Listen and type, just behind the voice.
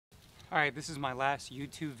Alright, this is my last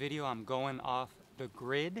YouTube video. I'm going off the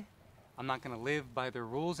grid. I'm not gonna live by their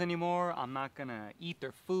rules anymore. I'm not gonna eat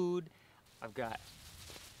their food. I've got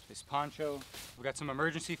this poncho. We've got some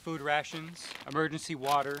emergency food rations, emergency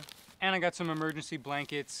water, and I got some emergency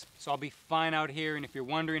blankets. So I'll be fine out here. And if you're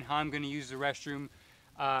wondering how I'm gonna use the restroom,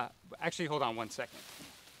 actually hold on one second.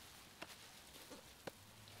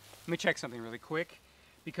 Let me check something really quick.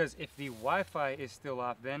 Because if the Wi-Fi is still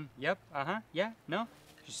off then, yep, yeah, no?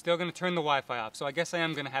 She's still gonna turn the Wi-Fi off, so I guess I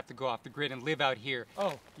am gonna have to go off the grid and live out here.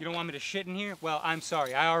 Oh, you don't want me to shit in here? Well, I'm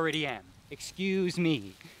sorry, I already am. Excuse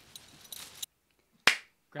me.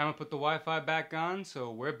 Grandma put the Wi-Fi back on,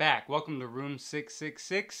 so we're back. Welcome to room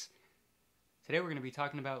 666. Today we're gonna be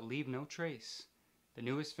talking about Leave No Trace, the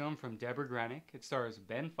newest film from Deborah Granik. It stars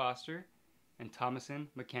Ben Foster and Thomasin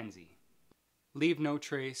McKenzie. Leave No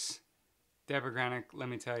Trace. Deborah Granik, let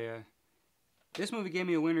me tell you, this movie gave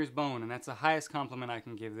me a winner's bone, and that's the highest compliment I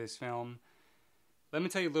can give this film. Let me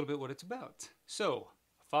tell you a little bit what it's about. So,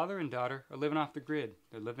 a father and daughter are living off the grid.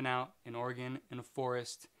 They're living out in Oregon in a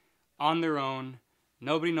forest on their own.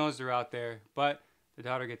 Nobody knows they're out there, but the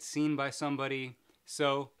daughter gets seen by somebody,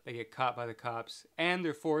 so they get caught by the cops, and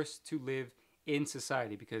they're forced to live in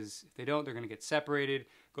society because if they don't, they're going to get separated,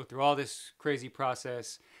 go through all this crazy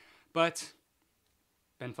process. But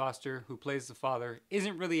Ben Foster, who plays the father,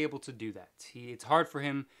 isn't really able to do that. It's hard for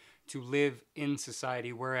him to live in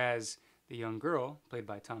society, whereas the young girl, played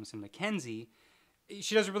by Thomasin McKenzie,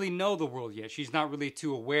 she doesn't really know the world yet. She's not really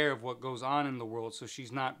too aware of what goes on in the world, so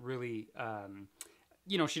she's not really,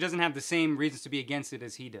 she doesn't have the same reasons to be against it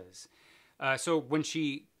as he does. So when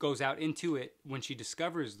she goes out into it, when she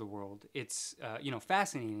discovers the world, it's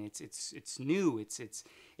fascinating. It's new.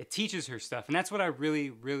 It teaches her stuff, and that's what I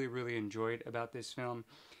really enjoyed about this film.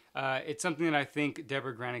 It's something that I think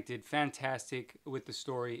Deborah Granik did fantastic with the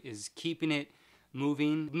story, is keeping it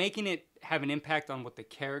moving, making it have an impact on what the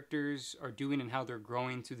characters are doing and how they're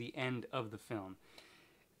growing to the end of the film.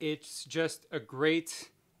 It's just a great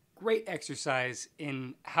exercise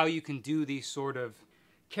in how you can do these sort of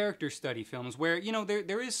character study films where,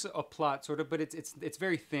 there is a plot sort of, but it's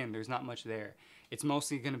very thin. There's not much there. It's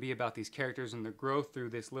mostly going to be about these characters and their growth through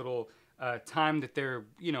this little time that they're,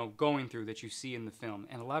 going through that you see in the film.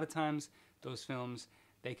 And a lot of times those films,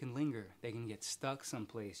 they can linger. They can get stuck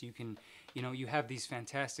someplace. You can, you have these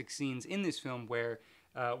fantastic scenes in this film where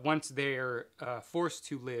once they're forced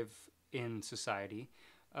to live in society,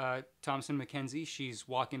 Thomasin McKenzie, she's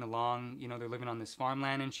walking along, they're living on this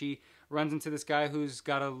farmland, and she runs into this guy who's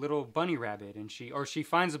got a little bunny rabbit, and she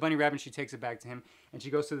finds the bunny rabbit and she takes it back to him, and she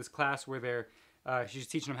goes to this class where she's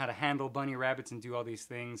teaching them how to handle bunny rabbits and do all these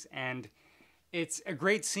things. And it's a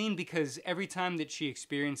great scene because every time that she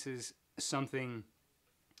experiences something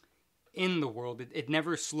in the world, it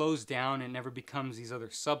never slows down. It never becomes these other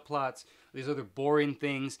subplots, these other boring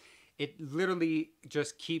things. It literally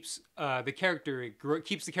just keeps the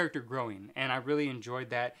character growing, and I really enjoyed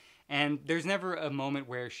that. And there's never a moment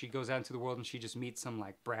where she goes out into the world and she just meets some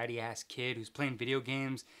like bratty ass kid who's playing video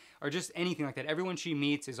games or just anything like that. Everyone she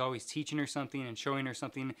meets is always teaching her something and showing her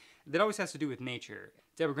something that always has to do with nature.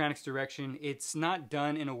 Deborah Granik's direction, it's not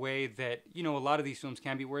done in a way that, a lot of these films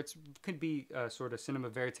can be, where it could be sort of cinema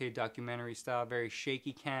verite documentary style, very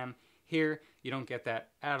shaky cam. Here, you don't get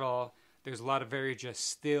that at all. There's a lot of very just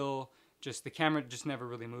still, just the camera just never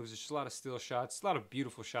really moves. There's just a lot of still shots, a lot of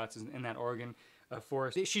beautiful shots in that Oregon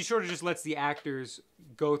forest. She sort of just lets the actors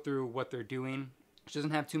go through what they're doing. She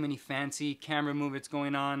doesn't have too many fancy camera movements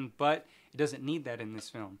going on, but it doesn't need that in this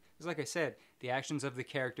film. Because like I said, the actions of the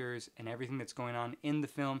characters and everything that's going on in the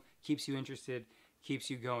film keeps you interested, keeps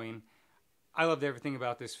you going. I loved everything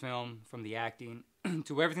about this film, from the acting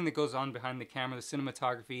to everything that goes on behind the camera, the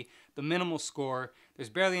cinematography, the minimal score. There's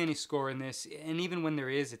barely any score in this, and even when there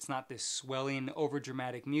is, it's not this swelling,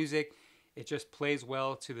 over-dramatic music. It just plays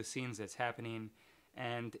well to the scenes that's happening,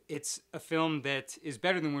 and it's a film that is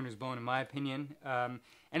better than Winter's Bone, in my opinion. And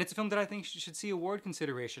it's a film that I think should see award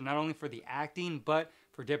consideration, not only for the acting, but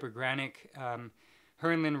for Deborah Granik.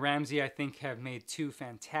 Her and Lynn Ramsey, I think, have made two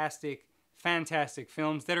fantastic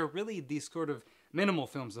films that are really these sort of minimal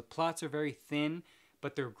films. The plots are very thin,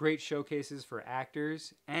 but they're great showcases for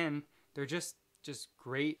actors, and they're just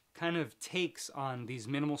great kind of takes on these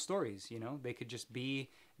minimal stories. They could just be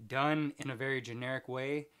done in a very generic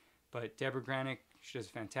way, but Deborah Granik, she does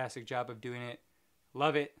a fantastic job of doing it.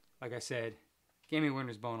 Love it. Like I said, gave me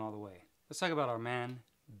Winter's Bone all the way. Let's talk about our man,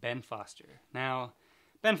 Ben Foster. Now,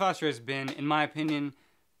 Ben Foster has been, in my opinion,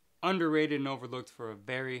 underrated and overlooked for a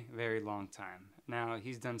very long time. Now,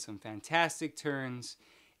 he's done some fantastic turns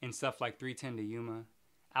in stuff like 3:10 to Yuma,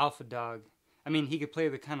 Alpha Dog, I mean, he could play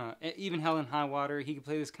the kind of, even Hell in High Water, he could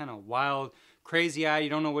play this kind of wild, crazy-eyed, you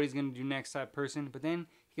don't know what he's going to do next type person, but then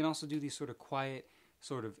he can also do these sort of quiet,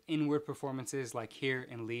 sort of inward performances like here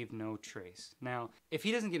in Leave No Trace. Now, if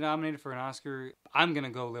he doesn't get nominated for an Oscar, I'm going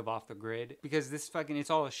to go live off the grid because this fucking,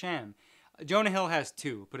 it's all a sham. Jonah Hill has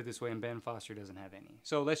 2, put it this way, and Ben Foster doesn't have any.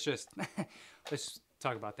 So let's just, let's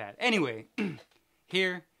talk about that. Anyway,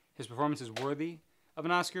 here, his performance is worthy of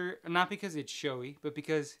an Oscar, not because it's showy, but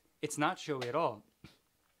because it's not showy at all.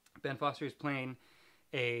 Ben Foster is playing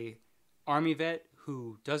a army vet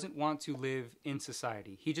who doesn't want to live in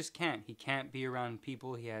society. He just can't. He can't be around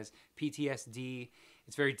people. He has PTSD.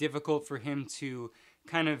 It's very difficult for him to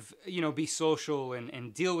kind of, be social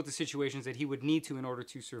and deal with the situations that he would need to in order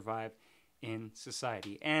to survive in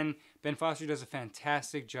society. And Ben Foster does a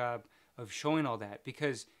fantastic job of showing all that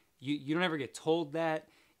because you don't ever get told that.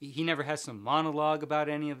 He never has some monologue about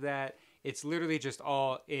any of that. It's literally just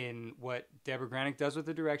all in what Deborah Granik does with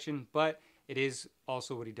the direction, but it is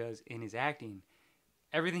also what he does in his acting.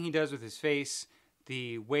 Everything he does with his face,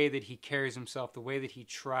 the way that he carries himself, the way that he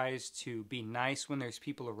tries to be nice when there's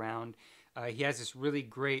people around. He has these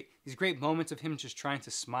great moments of him just trying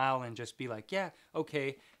to smile and just be like, yeah,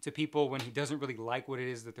 okay, to people when he doesn't really like what it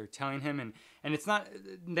is that they're telling him. And it's not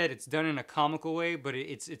that it's done in a comical way, but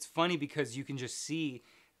it's funny because you can just see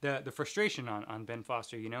the frustration on Ben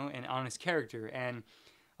Foster, and on his character. And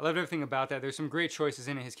I loved everything about that. There's some great choices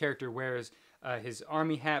in it. His character wears his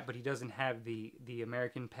army hat, but he doesn't have the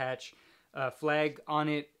American patch flag on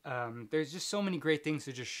it. There's just so many great things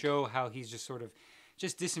to just show how he's just sort of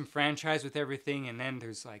just disenfranchised with everything. And then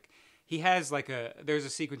there's there's a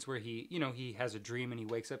sequence where he has a dream and he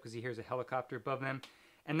wakes up because he hears a helicopter above them.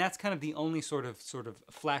 And that's kind of the only sort of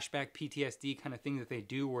flashback PTSD kind of thing that they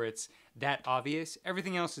do where it's that obvious.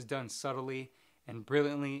 Everything else is done subtly and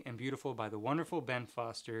brilliantly and beautiful by the wonderful Ben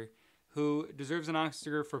Foster, who deserves an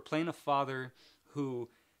Oscar for playing a father who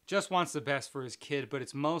just wants the best for his kid, but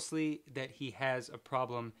it's mostly that he has a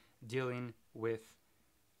problem dealing with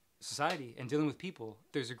society and dealing with people.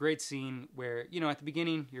 There's a great scene where, at the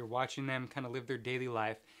beginning, you're watching them kind of live their daily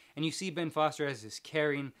life, and you see Ben Foster as this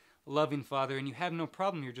caring, loving father, and you have no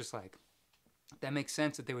problem. You're just like, that makes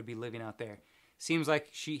sense that they would be living out there. Seems like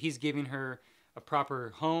he's giving her a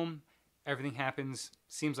proper home. Everything happens.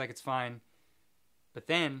 Seems like it's fine. But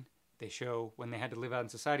then they show when they had to live out in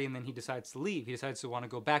society, and then he decides to leave. He decides to want to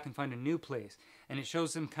go back and find a new place. And it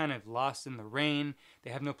shows them kind of lost in the rain.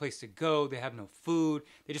 They have no place to go. They have no food.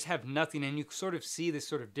 They just have nothing. And you sort of see this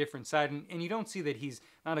sort of different side. And you don't see that he's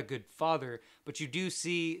not a good father, but you do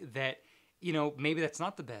see that, maybe that's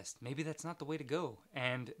not the best. Maybe that's not the way to go.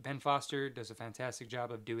 And Ben Foster does a fantastic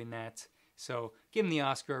job of doing that. So give him the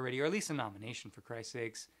Oscar already, or at least a nomination, for Christ's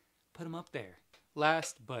sakes. Put him up there.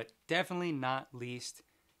 Last, but definitely not least,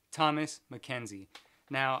 Thomas Mackenzie.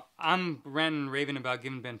 Now, I'm ranting and raving about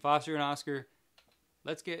giving Ben Foster an Oscar.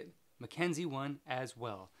 Let's get Mackenzie one as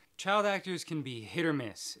well. Child actors can be hit or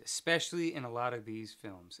miss, especially in a lot of these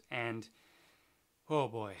films. And, oh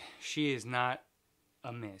boy, she is not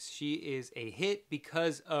a miss. She is a hit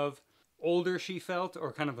because of older she felt,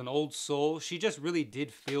 or kind of an old soul. She just really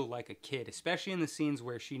did feel like a kid, especially in the scenes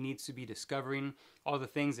where she needs to be discovering all the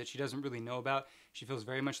things that she doesn't really know about. She feels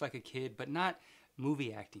very much like a kid, but not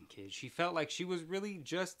movie acting kid. She felt like she was really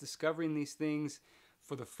just discovering these things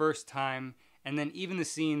for the first time. And then even the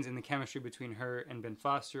scenes and the chemistry between her and Ben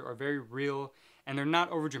Foster are very real, and they're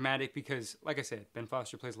not over dramatic because, like I said, Ben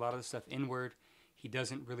Foster plays a lot of the stuff inward. He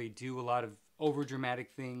doesn't really do a lot of over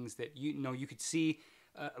dramatic things that you could see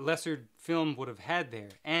a lesser film would have had there,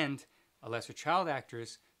 and a lesser child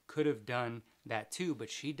actress could have done that too, but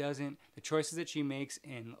she doesn't. The choices that she makes,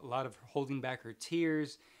 and a lot of holding back her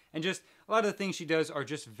tears, and just a lot of the things she does are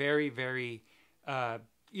just very, very,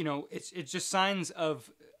 it's just signs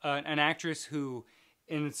of an actress who,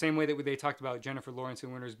 in the same way that they talked about Jennifer Lawrence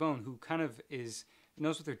in Winter's Bone, who kind of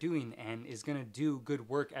knows what they're doing and is going to do good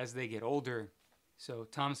work as they get older. So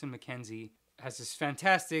Thomas and Mackenzie has this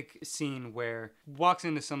fantastic scene where walks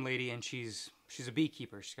into some lady, and she's a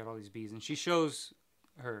beekeeper. She's got all these bees, and she shows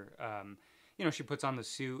her, she puts on the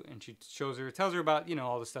suit, and she tells her about,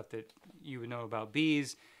 all the stuff that you would know about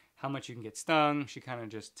bees, how much you can get stung. She kind of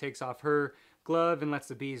just takes off her glove and lets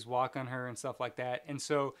the bees walk on her and stuff like that. And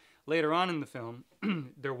so later on in the film,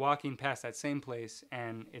 they're walking past that same place,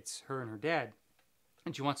 and it's her and her dad,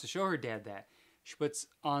 and she wants to show her dad that. She puts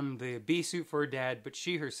on the bee suit for her dad, but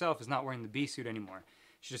she herself is not wearing the bee suit anymore.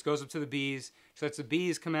 She just goes up to the bees, she lets the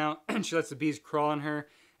bees come out, and she lets the bees crawl on her,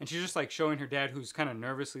 and she's just like showing her dad, who's kind of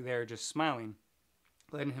nervously there, just smiling,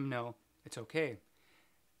 letting him know it's okay.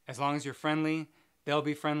 As long as you're friendly, they'll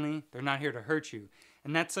be friendly. They're not here to hurt you.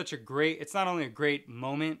 And that's such a great, it's not only a great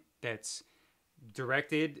moment that's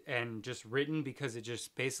directed and just written, because it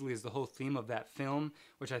just basically is the whole theme of that film,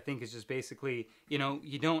 which I think is just basically, you know,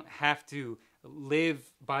 you don't have to live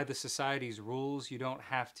by the society's rules. You don't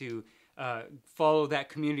have to follow that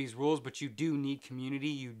community's rules, but you do need community.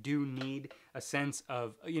 You do need a sense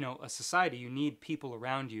of, you know, a society. You need people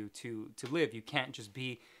around you to live. You can't just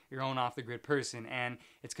be your own off-the-grid person. And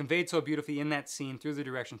it's conveyed so beautifully in that scene, through the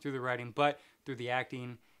direction, through the writing, but through the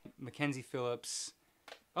acting. Mackenzie Phillips,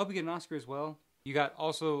 I hope you get an Oscar as well. You got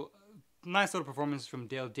also nice little performances from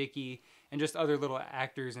Dale Dickey and just other little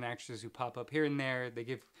actors and actresses who pop up here and there. They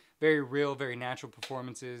give very real, very natural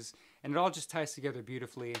performances, and it all just ties together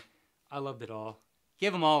beautifully. I loved it all.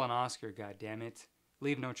 Give them all an Oscar, goddammit.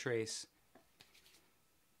 Leave no trace.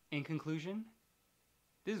 In conclusion,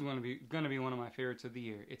 this is going to be one of my favorites of the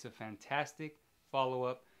year. It's a fantastic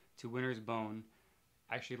follow-up to Winter's Bone.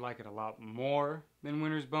 I actually like it a lot more than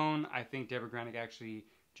Winter's Bone. I think Deborah Granik actually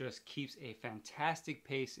just keeps a fantastic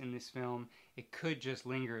pace in this film. It could just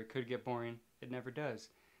linger. It could get boring. It never does.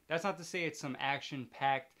 That's not to say it's some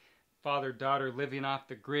action-packed father-daughter living off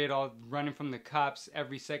the grid, all running from the cops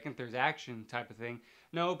every second there's action type of thing.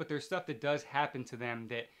 No, but there's stuff that does happen to them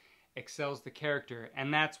that excels the character,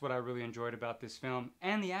 and that's what I really enjoyed about this film.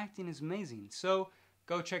 And the acting is amazing. So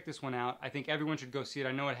go check this one out. I think everyone should go see it.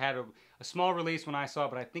 I know it had a small release when I saw it,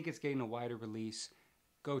 but I think it's getting a wider release.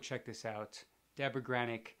 Go check this out. Deborah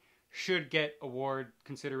Granik should get award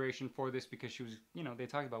consideration for this, because she was, you know, they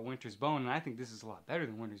talked about Winter's Bone, and I think this is a lot better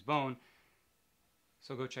than Winter's Bone.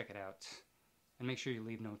 So go check it out. And make sure you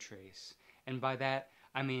leave no trace. And by that,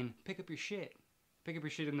 I mean, pick up your shit. Pick up your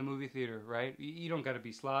shit in the movie theater, right? You don't gotta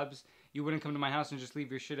be slobs. You wouldn't come to my house and just leave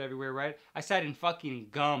your shit everywhere, right? I sat in fucking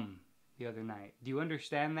gum the other night. Do you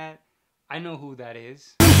understand that? I know who that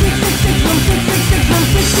is.